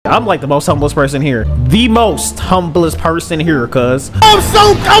I'm like the most humblest person here. The most humblest person here, cuz. I'm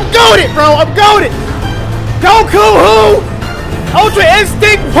goated, bro. I'm goated. Goku, who? Ultra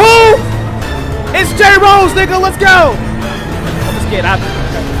Instinct, who? It's J-Rose, nigga. Let's go. I'm just kidding.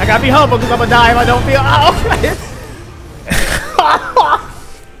 I gotta be humble because I'm gonna die if I don't feel. Oh, okay.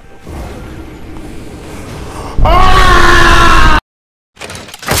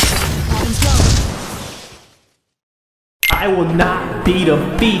 I will not be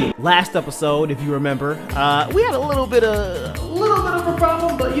defeated. Last episode, if you remember, we had a little bit of a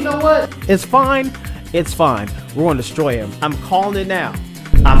problem, but you know what? It's fine. It's fine. We're gonna destroy him. I'm calling it now.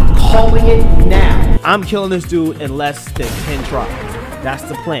 I'm calling it now. I'm killing this dude in less than 10 tries. That's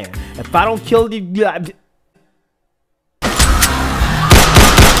the plan. If I don't kill you,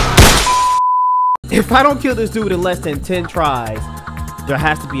 if I don't kill this dude in less than 10 tries, there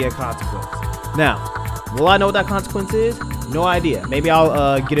has to be a consequence. Now, will I know what that consequence is? No idea. Maybe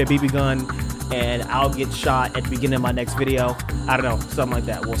I'll get a BB gun and I'll get shot at the beginning of my next video. I don't know, something like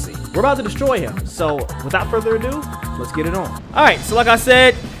that. We'll see. We're about to destroy him. So without further ado, let's get it on. All right, so like I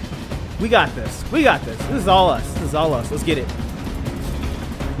said, we got this. We got this. This is all us. This is all us. Let's get it.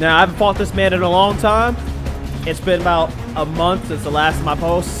 Now, I haven't fought this man in a long time. It's been about a month since the last of my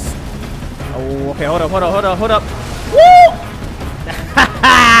posts. Oh, okay, hold up. Woo!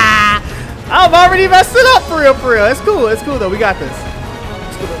 I'm already messed it up for real. It's cool though. We got this.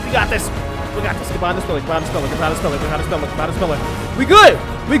 We got this. Get behind the spiller. We good.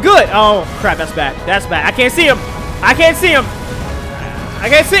 Oh crap, that's bad. I can't see him.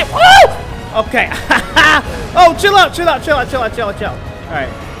 Woo! Okay. Oh, chill out.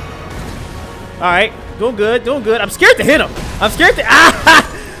 All right. Doing good. I'm scared to hit him.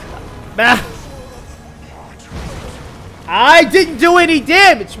 I didn't do any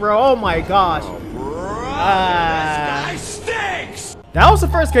damage, bro. Oh my gosh. That was the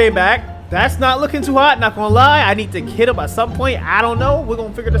first game back. That's not looking too hot, not gonna lie. I need to hit him at some point. I don't know. We're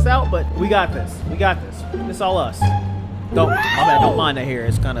gonna figure this out, but we got this. It's all us. Don't mind that here.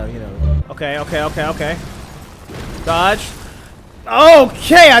 It's kind of, you know. Okay. Dodge.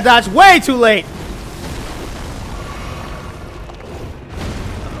 Okay, I dodged way too late.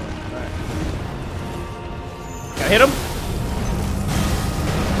 Gotta hit him.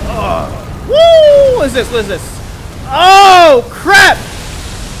 Oh. Woo! What is this? Oh, crap!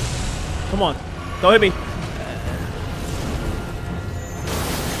 Come on. Don't hit me.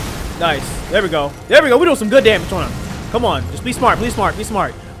 Nice. There we go. We're doing some good damage on him. Come on. Just be smart. Be smart.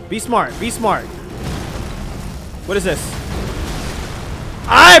 What is this?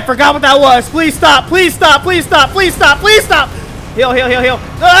 I forgot what that was. Please stop. Please stop. Heal.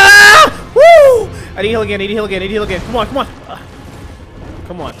 Ah! Woo! I need heal again. Come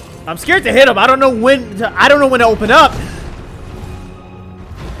on. I'm scared to hit him. I don't know when to open up.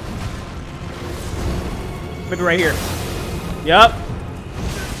 Maybe right here. Yup.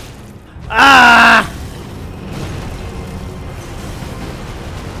 Ah!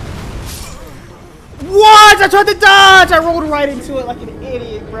 What? I tried to dodge. I rolled right into it like an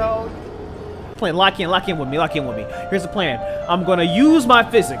idiot, bro. Plan. Lock in with me. Here's the plan. I'm gonna use my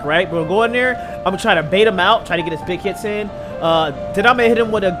physic, right? We're gonna go in there. I'm gonna try to bait him out, try to get his big hits in. Then I'm gonna hit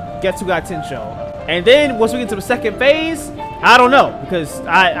him with a Getsu Got Tensho. And then once we get to the second phase, I don't know, because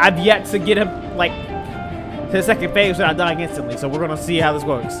I've yet to get him like to the second phase without dying instantly. So we're gonna see how this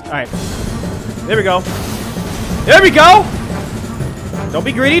works. All right. There we go. Don't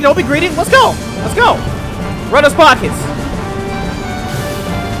be greedy. Let's go. Run those pockets.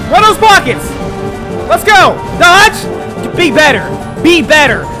 Let's go. Dodge. Be better.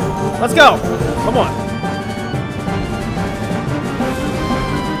 Let's go. Come on.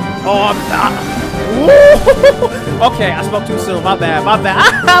 Oh, I'm not. Okay, I spoke too soon. My bad.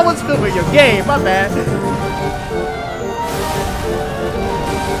 I was filming your game. My bad.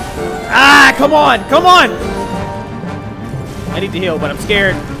 Ah, come on. I need to heal, but I'm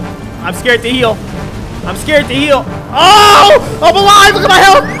scared. I'm scared to heal. Oh! I'm alive! Look at my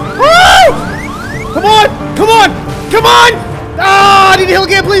health! Woo! Come on! Ah, I need to heal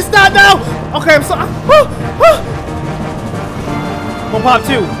again. Please stop now. Okay, I'm sorry. We'll pop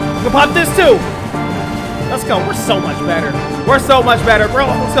two. We'll pop this too. Let's go. We're so much better, bro.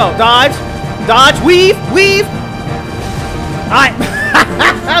 Let's go. Dodge. Weave.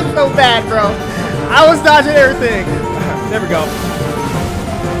 I'm so bad, bro. I was dodging everything. There we go.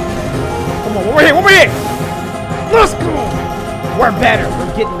 Come on, one more hit. Let's go. We're better.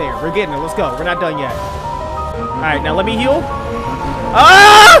 We're getting there. Let's go. We're not done yet. All right, now let me heal.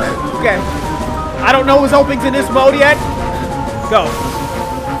 Ah! Okay. I don't know his openings in this mode yet. Go.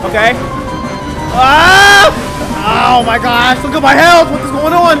 Okay. Ah! Oh my gosh! Look at my health. What is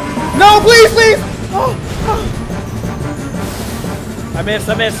going on?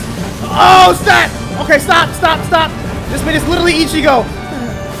 I missed. Oh, stop! Okay, stop. This man is literally Ichigo.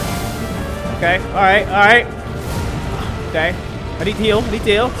 Okay, alright. Okay, I need to heal.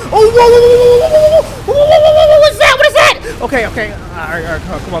 Oh, whoa, what is that? Okay. Alright,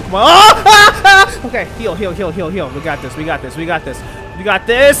 come on. Oh, okay, heal. We got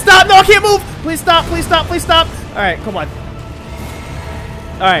this. Stop! No, I can't move. Please stop. Alright, come on.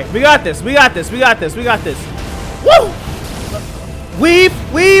 Alright, we got this. Woo! Weep.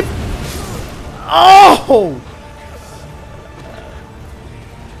 Oh!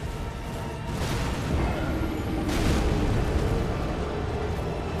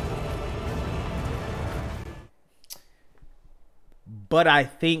 But I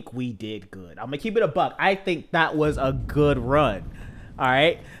think we did good. I'm gonna keep it a buck. I think that was a good run. All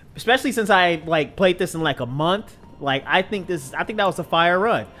right, especially since I like played this in like a month. Like I think that was a fire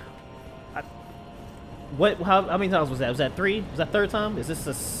run. How many times was that? Was that 3? Was that 3rd time? Is this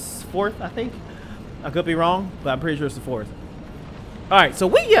the 4th? I think. I could be wrong, but I'm pretty sure it's the 4th. All right, so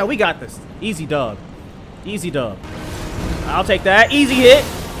we got this. Easy dub. I'll take that. Easy hit.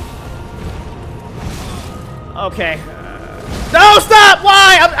 Okay. No, stop!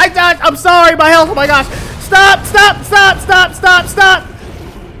 Why? I'm sorry, my health. Oh my gosh. Stop!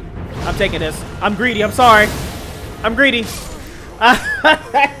 I'm taking this. I'm greedy. I'm sorry. I'm greedy.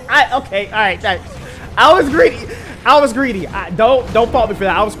 Okay, all right. I was greedy. Don't fault me for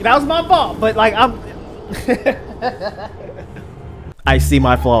that. That was my fault. But like I see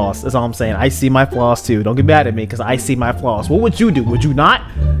my flaws. That's all I'm saying. I see my flaws too. Don't get mad at me because I see my flaws. What would you do? Would you not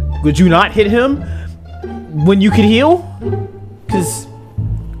hit him when you could heal?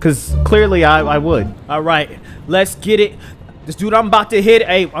 Cause clearly I would. All right, let's get it. This dude I'm about to hit.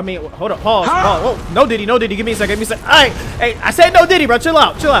 Hey, I mean, hold up, pause. Oh, no diddy. Give me a second. All right, hey, I said no diddy, bro. Chill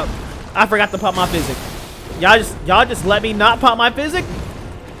out. I forgot to pop my physic. Y'all just let me not pop my physic.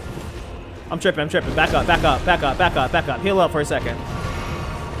 I'm tripping. Back up. Heal up for a second.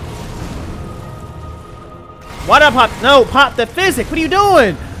 Why did I pop? No, pop the physic. What are you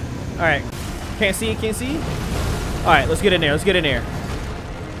doing? All right, can't see. All right, let's get in there.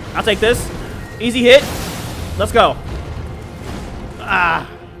 I'll take this. Easy hit. Let's go.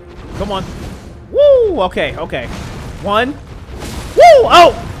 Come on. Woo. Okay. 1. Woo.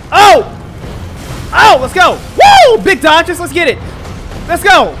 Oh. Let's go. Woo. Big dodges. Let's get it. Let's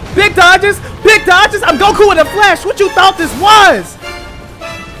go. Big dodges. I'm Goku in the flesh. What you thought this was?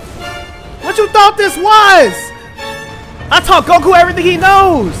 I taught Goku everything he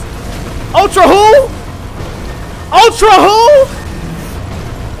knows. Ultra who?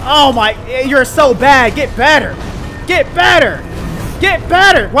 Oh my, you're so bad. Get better.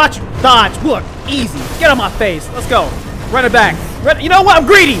 Watch you dodge. Look, easy. Get on my face. Let's go. Run it back. You know what? I'm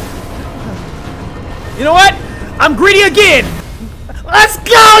greedy. I'm greedy again. Let's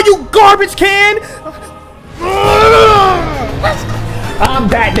go, you garbage can. I'm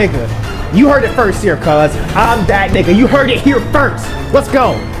that nigga. You heard it first here, cuz. I'm that nigga. You heard it here first. Let's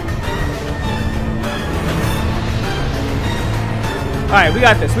go. All right, we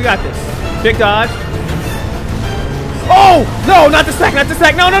got this. Big dodge. Oh, no, not the stack. No, please,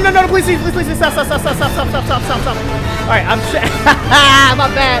 stop. All right, I'm my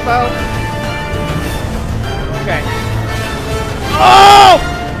bad, bro. Okay. Oh!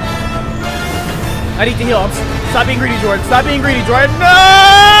 I need to heal. Stop being greedy, Jordan. No! Stop being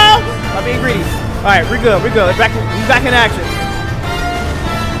greedy. All right, we're good. We're back in action.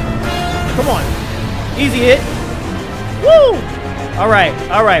 Come on. Easy hit. Woo! All right.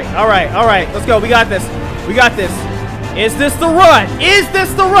 Let's go. We got this. Is this the run?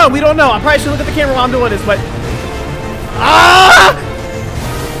 We don't know. I probably should look at the camera while I'm doing this, but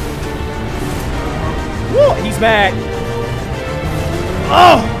woo, he's mad.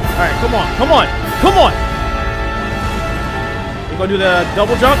 Oh! All right, come on. You gonna do the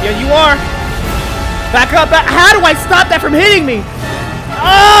double jump? Yeah, you are. Back up. How do I stop that from hitting me?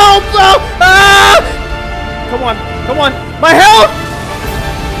 Oh no! Come on. My health!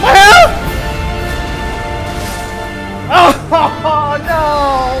 Oh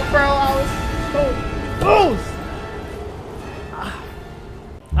no, bro! I was so close.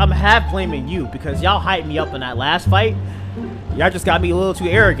 I'm half blaming you because y'all hyped me up in that last fight. Y'all just got me a little too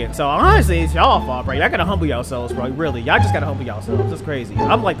arrogant. So honestly, it's y'all fault, bro. Y'all gotta humble yourselves, bro. Really, y'all just gotta humble yourselves. It's crazy.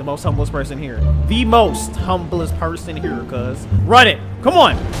 I'm like the most humblest person here. The most humblest person here, cuz. Run it. Come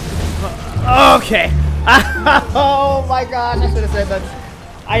on. Okay. Oh my gosh, I should have said that.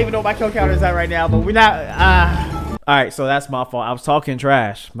 I even know what my kill counter is at right now, but we're not. All right, so that's my fault. I was talking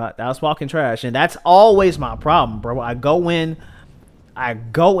trash. I was talking trash, and that's always my problem, bro. I go in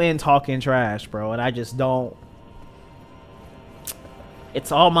talking trash, bro, and I just don't.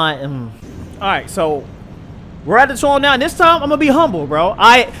 It's all my. All right, so we're at the throne now, and this time I'm gonna be humble, bro.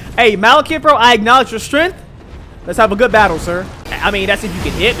 Hey, Maliketh, bro, I acknowledge your strength. Let's have a good battle, sir. I mean, that's if you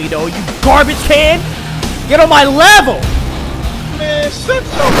can hit me, though. You garbage can. Get on my level. Man, shut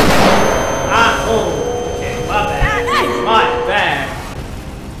up. Oh, okay, my bad. My bad.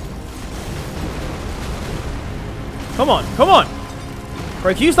 Come on, come on.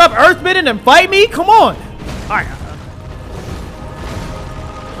 Bro, can you stop earthbending and fight me? Come on. All right.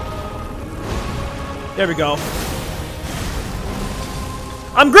 There we go.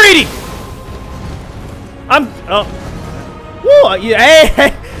 I'm greedy. Woo, yeah,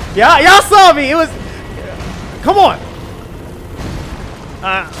 hey, y'all saw me. It was. Come on.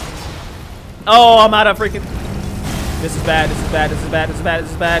 Oh, I'm out of freaking. This is bad. This is bad. This is bad. This is bad.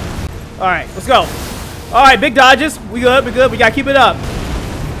 This is bad. All right, let's go. All right, big dodges. We good. We good. We gotta keep it up.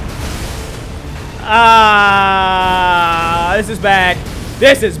 This is bad.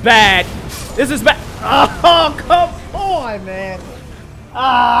 This is bad. This is bad. Oh, come on, man.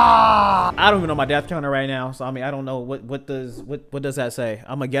 I don't even know my death counter right now, so I mean I don't know what does that say.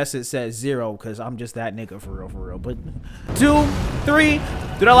 I'm gonna guess it says 0 because I'm just that nigga for real. But 2, 3,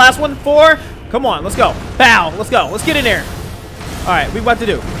 do that last one, 4. Come on, let's go. Bow, let's go. Let's get in there. All right, we about to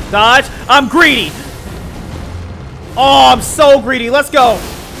do dodge. I'm greedy. Oh, I'm so greedy. Let's go.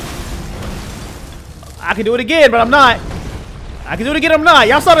 I can do it again, but I'm not. I can do it again. I'm not.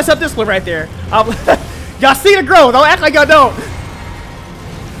 Y'all saw this up this one right there. Y'all see the growth. Don't act like y'all don't.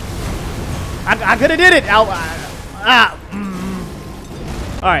 I could have did it. All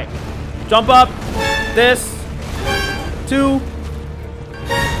right. Jump up. This. 2,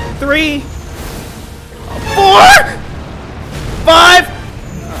 3, 4, 5,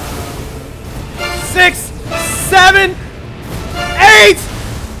 6, 7, 8.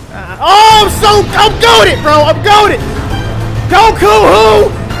 Oh, I'm goated, bro. I'm goated. Goku, who?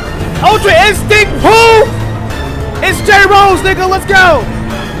 Ultra Instinct, who? It's J Rose, nigga. Let's go.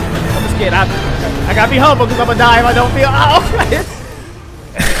 I gotta be humble because I'm gonna die if I don't feel.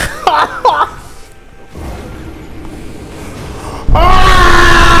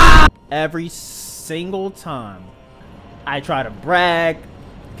 Oh, every single time I try to brag,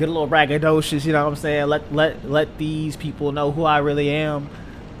 get a little braggadocious, you know what I'm saying? Let these people know who I really am.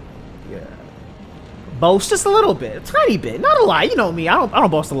 Yeah. Boast just a little bit, a tiny bit, not a lot. You know me. I don't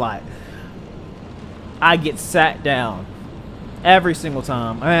boast a lot. I get sat down. Every single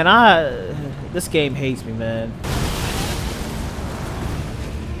time. Man, this game hates me, man.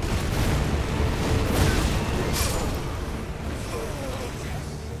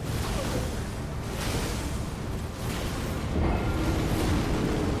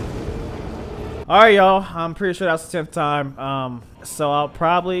 Alright, y'all. I'm pretty sure that's the 10th time. So I'll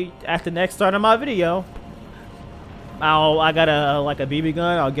probably, at the next start of my video, I got a BB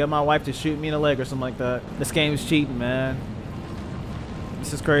gun. I'll get my wife to shoot me in the leg or something like that. This game's cheating, man.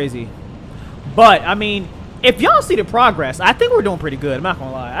 This is crazy. But, I mean, if y'all see the progress, I think we're doing pretty good. I'm not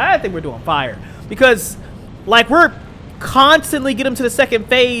gonna lie. I think we're doing fire. Because, like, we're constantly getting to the second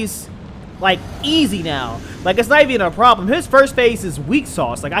phase, like, easy now. Like, it's not even a problem. His first phase is weak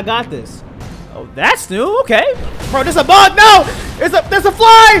sauce. Like, I got this. Oh, that's new. Okay. Bro, there's a bug. No! There's a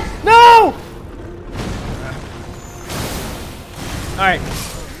fly! No! Alright.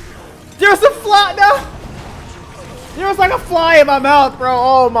 There's a fly. No! There's like a fly in my mouth, bro.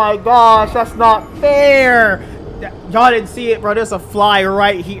 Oh my gosh, that's not fair. Y'all didn't see it, bro. There's a fly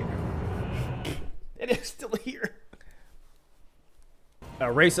right here. It is still here.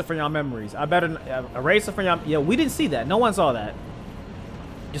 Erase it from y'all memories. I better erase it from y'all. Yeah, we didn't see that. No one saw that.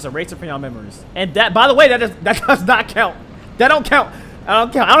 Just erase it from y'all memories. And that, by the way, that does not count. That don't count. I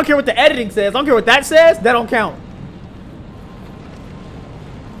don't count. I don't care what the editing says. I don't care what that says. That don't count.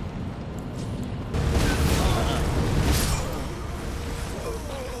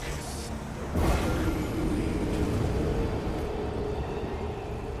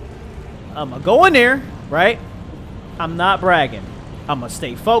 I'm gonna go in there, right? I'm not bragging. I'm gonna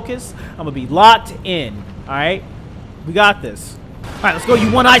stay focused. I'm gonna be locked in. All right, we got this. All right, let's go. You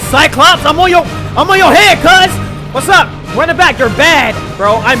one-eyed Cyclops. I'm on your head, cuz. What's up? Run it back. You're bad,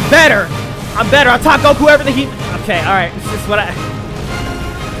 bro. I'm better. I'm better. I taught Goku everything he. Okay, all right. This is what I.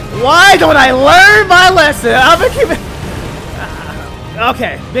 Why don't I learn my lesson? I'm gonna keep it.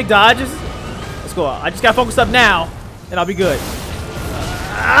 Okay, big dodges. Let's go. I just gotta focus up now, and I'll be good.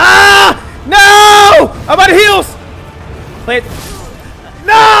 No! I'm out of heals. Play it.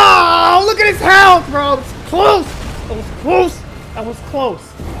 No! Look at his health, bro. It's close. That was close. That was close.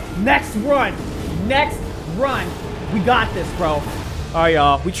 Next run. Next run. We got this, bro. All right,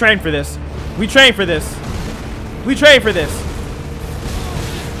 y'all. We trained for this. We trained for this. We trained for this.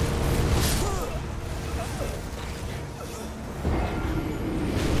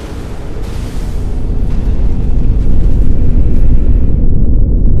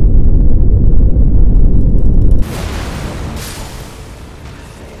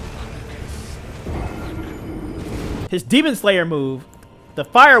 his Demon Slayer move, the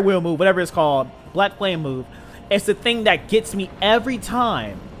Fire Wheel move, whatever it's called, Black Flame move, it's the thing that gets me every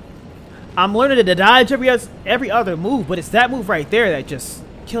time. I'm learning to dodge every other move, but it's that move right there that just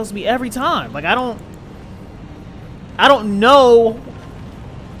kills me every time. Like I don't know.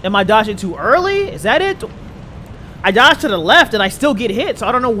 Am I dodging too early? Is that it? I dodge to the left and I still get hit, so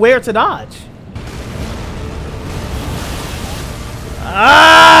I don't know where to dodge.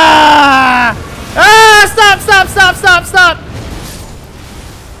 Ah! Ah! Stop! Stop! Stop! Stop! Stop!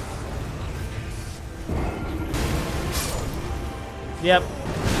 Yep.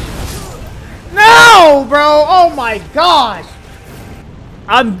 No, bro! Oh my gosh!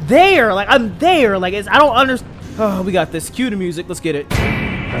 I'm there! Like, I'm there! Like, I don't understand. Oh, we got this. Cue the music. Let's get it.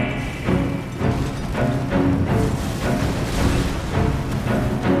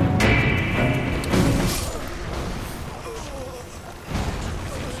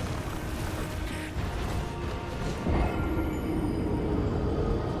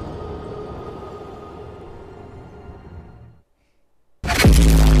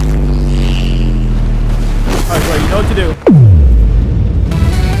 Alright, bro, you know what to do.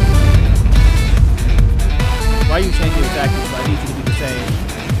 Why are you changing your tactics? I need you to do the same.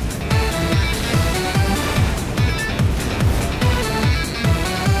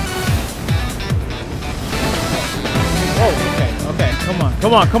 Oh, okay, okay. Come on,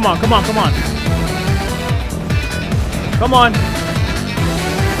 come on, come on, come on, come on. Come on.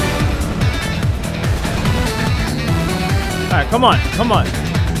 Alright, come on, come on.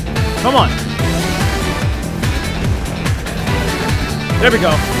 Come on. There we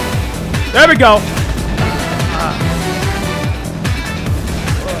go. There we go.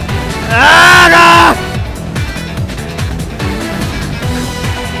 Ah!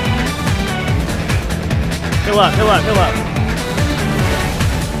 Heal up, heal up, heal up.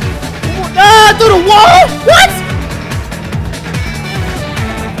 Ah, through the wall? What?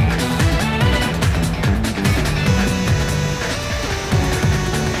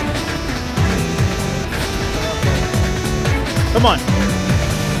 Come on.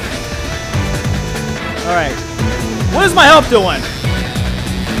 All right. What is my health doing?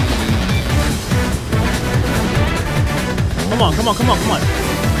 Come on, come on, come on, come on.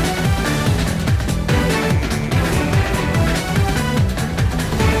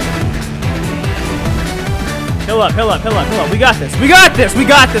 Heal up, heal up, heal up, heal up. We got this. We got this. We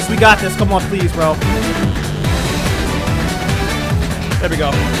got this. We got this. Come on, please, bro. There we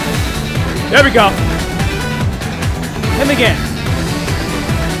go. There we go. Him again.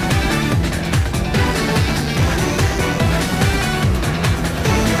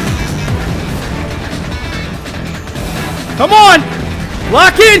 Come on!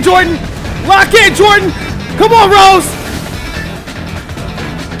 Lock in, Jordan! Lock in, Jordan! Come on, Rose!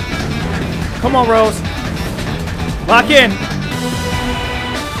 Come on, Rose. Lock in.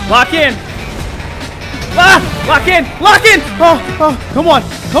 Lock in. Ah! Lock in! Lock in! Oh, oh, come on!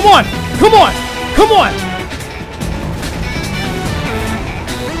 Come on! Come on! Come on!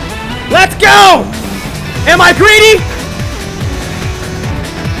 Let's go! Am I greedy?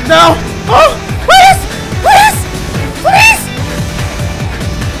 No! Oh! Please! Please! Please!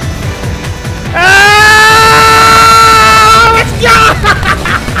 Ah! Let's go!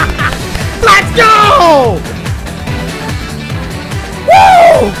 Let's go!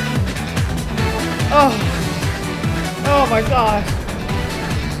 Woo! Oh! Oh my gosh!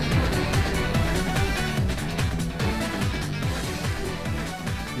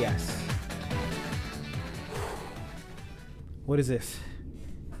 Yes. What is this?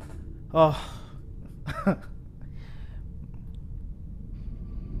 Oh.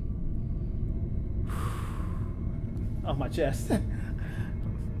 On my chest.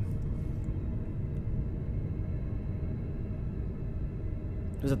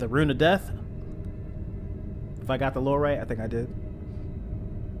 Is it the Rune of Death? If I got the lore right, I think I did.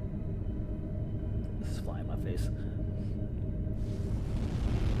 This is flying in my face.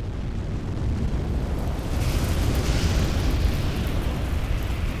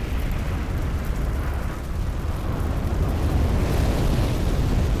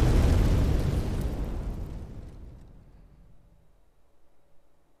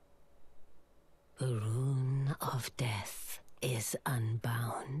 The rune of death is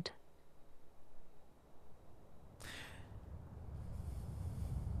unbound.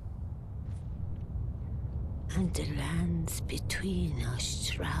 And the lands between are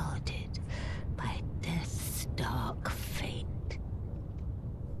shrouded by death's dark fate.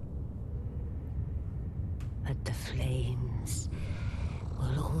 But the flames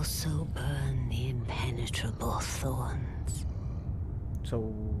will also burn the impenetrable thorns. So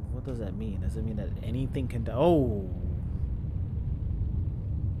what does that mean? Does it mean that anything can die? Oh.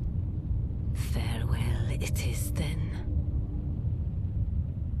 Farewell it is then.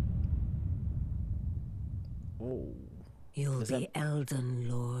 Oh. You'll be Elden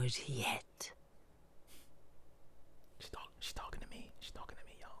Lord yet. She's talking to me. She's talking to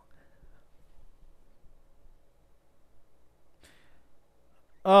me, y'all.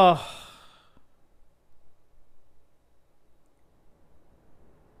 Oh.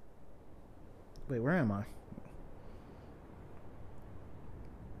 Wait, where am I?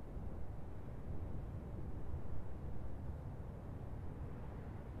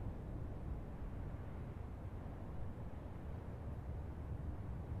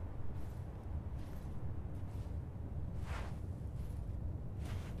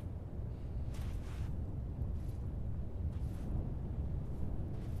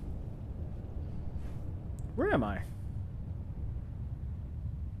 Where am I?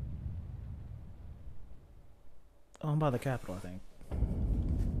 Oh, I'm by the capital, I think.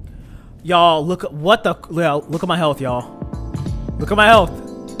 Y'all, look at what the look at my health, y'all. Look at my health.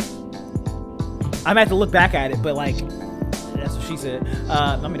 I might have to look back at it, but like that's what she said.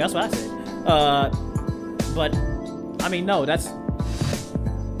 I mean that's what I said. But I mean no, that's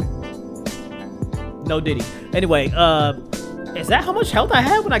no diddy. Anyway, is that how much health I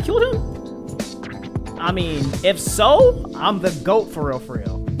had when I killed him? I mean, if so, I'm the GOAT for real, for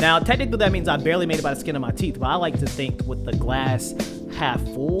real. Now, technically that means I barely made it by the skin of my teeth, but I like to think with the glass half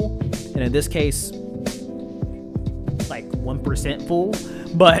full, and in this case, like 1% full.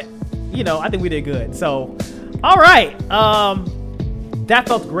 But, you know, I think we did good. So, all right. That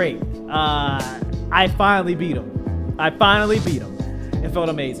felt great. I finally beat him. I finally beat him. It felt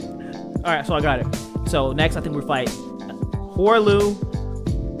amazing. All right, so I got it. So next, I think we fight Horlu,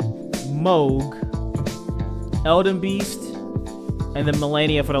 Moog, Elden Beast, and then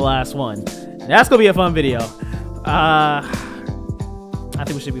Melania for the last one. That's gonna be a fun video. I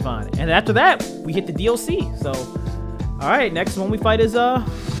think we should be fine. And after that, we hit the DLC. So, all right, next one we fight is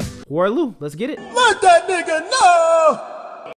Horlu. Let's get it. Let that nigga know!